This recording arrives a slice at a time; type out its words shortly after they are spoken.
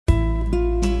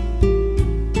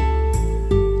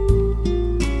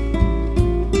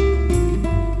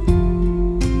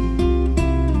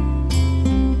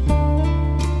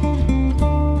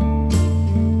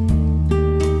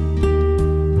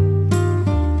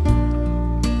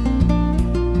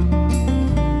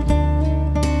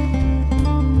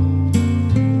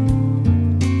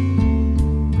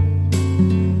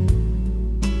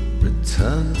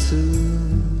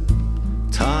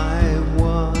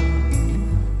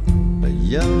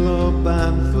yellow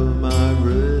band for my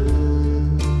wrist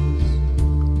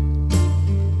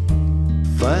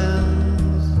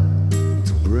fails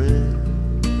to bring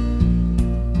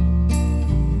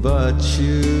but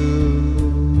you.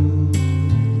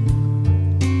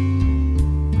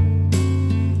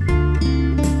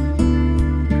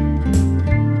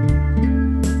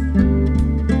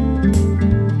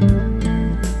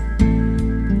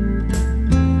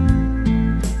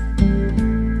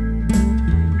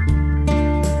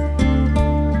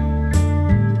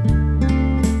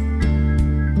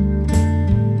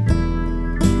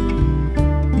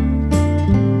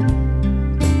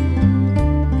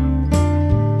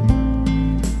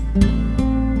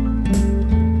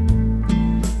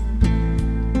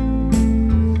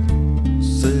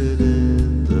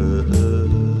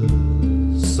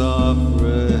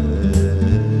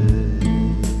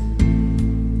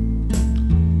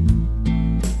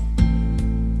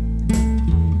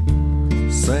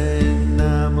 Say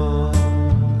namo,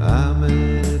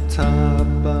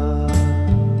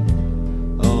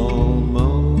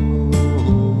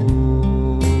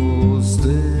 almost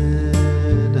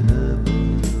in heaven.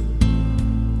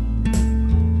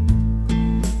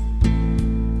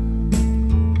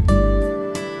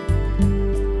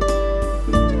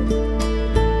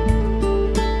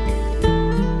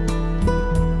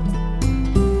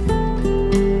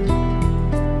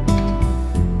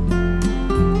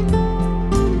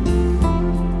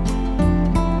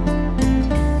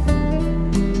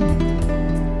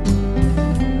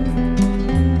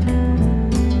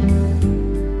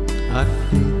 I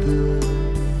feed the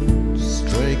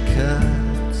stray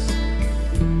cats.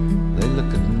 They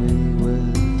look at me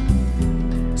with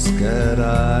scared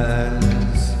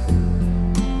eyes.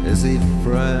 Is he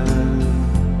friend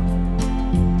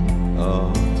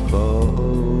or foe?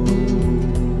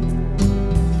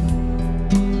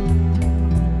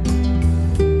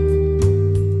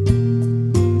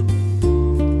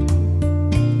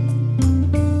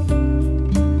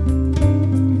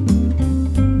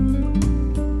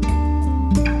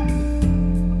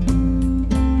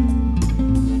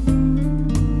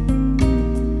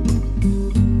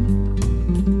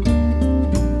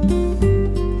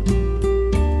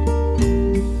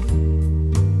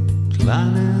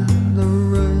 Lying in the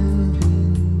rain,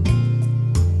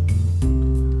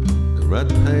 the red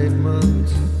pavement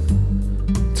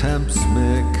tempts me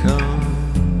come,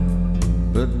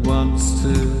 but wants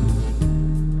to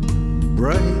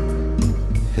break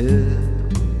here.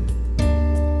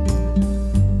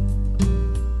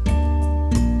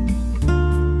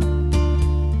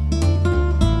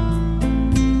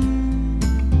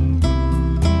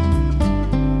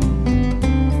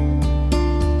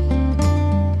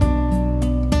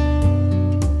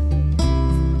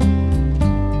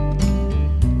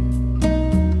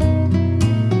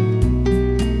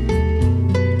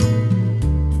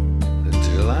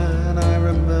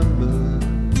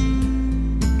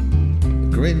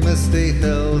 Green misty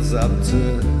hills up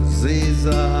to Zi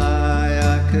Zai.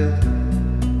 I could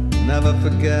never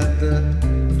forget the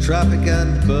traffic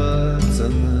and birds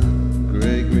and the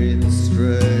grey-green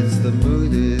straits, the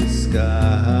moody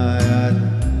sky. I'd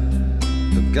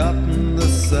forgotten the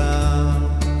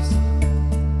sounds,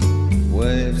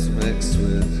 waves mixed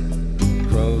with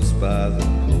crows by the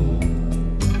pool,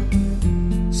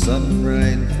 sudden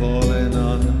rain falling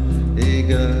on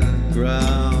eager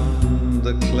ground,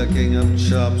 the clicking of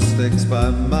chopsticks by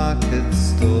market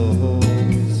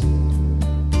stalls,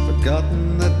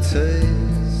 forgotten the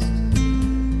taste,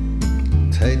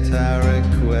 TehTarikh,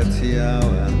 kuetiaw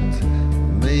and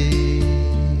me,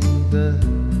 the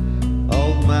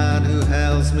old man who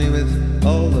hails me with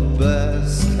all the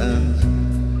best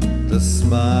and the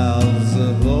smiles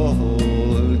of all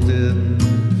who